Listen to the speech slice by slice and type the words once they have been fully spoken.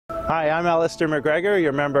Hi, I'm Alistair MacGregor,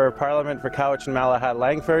 your Member of Parliament for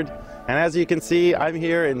Cowichan-Malahat-Langford, and as you can see, I'm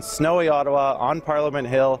here in snowy Ottawa on Parliament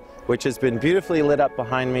Hill, which has been beautifully lit up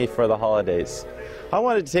behind me for the holidays. I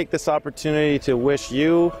wanted to take this opportunity to wish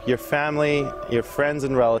you, your family, your friends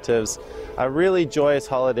and relatives a really joyous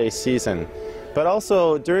holiday season. But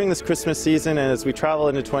also during this Christmas season and as we travel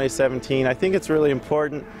into 2017, I think it's really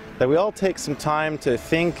important that we all take some time to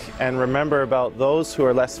think and remember about those who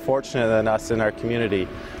are less fortunate than us in our community.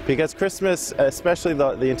 Because Christmas, especially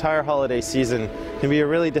the entire holiday season, can be a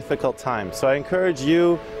really difficult time. So I encourage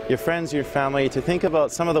you, your friends, your family to think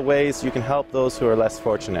about some of the ways you can help those who are less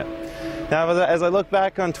fortunate. Now, as I look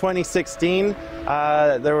back on 2016,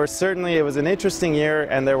 it was an interesting year,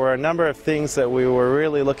 and there were a number of things that we were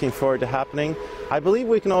really looking forward to happening. I believe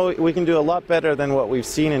we can do a lot better than what we've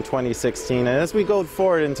seen in 2016, and as we go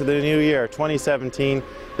forward into the new year, 2017,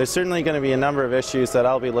 there's certainly going to be a number of issues that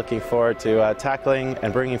I'll be looking forward to tackling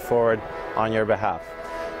and bringing forward on your behalf.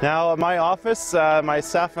 Now, my office, my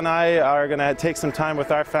staff and I are going to take some time with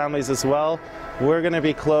our families as well. We're going to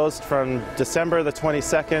be closed from December the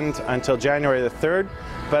 22nd until January the 3rd.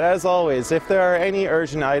 But as always, if there are any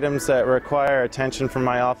urgent items that require attention from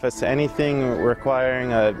my office, anything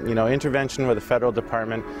requiring intervention with a federal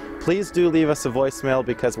department, please do leave us a voicemail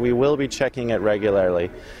because we will be checking it regularly.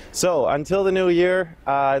 So until the new year,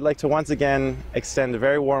 I'd like to once again extend a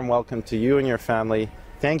very warm welcome to you and your family.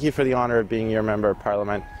 Thank you for the honor of being your Member of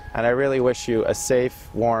Parliament, and I really wish you a safe,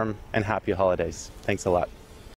 warm, and happy holidays. Thanks a lot.